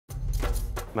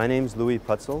My name's Louis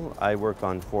Putzel. I work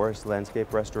on forest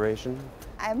landscape restoration.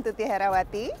 I'm Tuti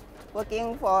Herawati,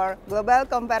 working for Global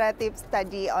Comparative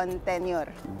Study on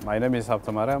Tenure. My name is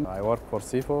Habtamaram. I work for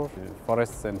CIFOR,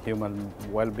 Forests and Human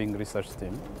Wellbeing Research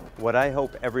Team. What I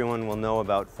hope everyone will know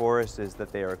about forests is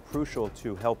that they are crucial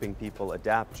to helping people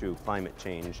adapt to climate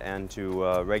change and to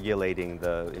regulating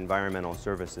the environmental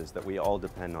services that we all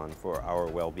depend on for our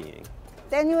well-being.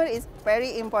 Tenure is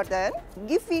very important,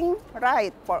 giving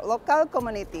right for local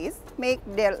communities, make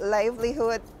their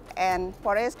livelihood and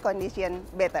forest condition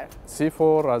better.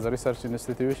 CIFOR as a research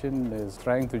institution is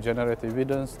trying to generate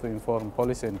evidence to inform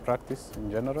policy and practice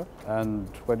in general. And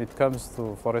when it comes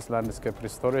to forest landscape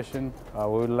restoration,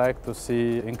 we would like to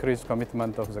see increased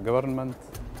commitment of the government.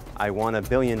 I want 1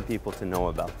 billion people to know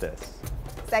about this.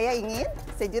 Saya ingin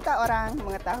sejuta orang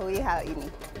mengetahui hal ini.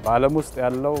 በዓለም ውስጥ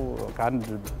ያለው ከ1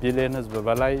 ቢሊዮን ሕዝብ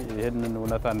በላይ ይህንን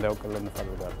እውነታ እንዲያውቅልን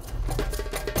እንፈልጋለን።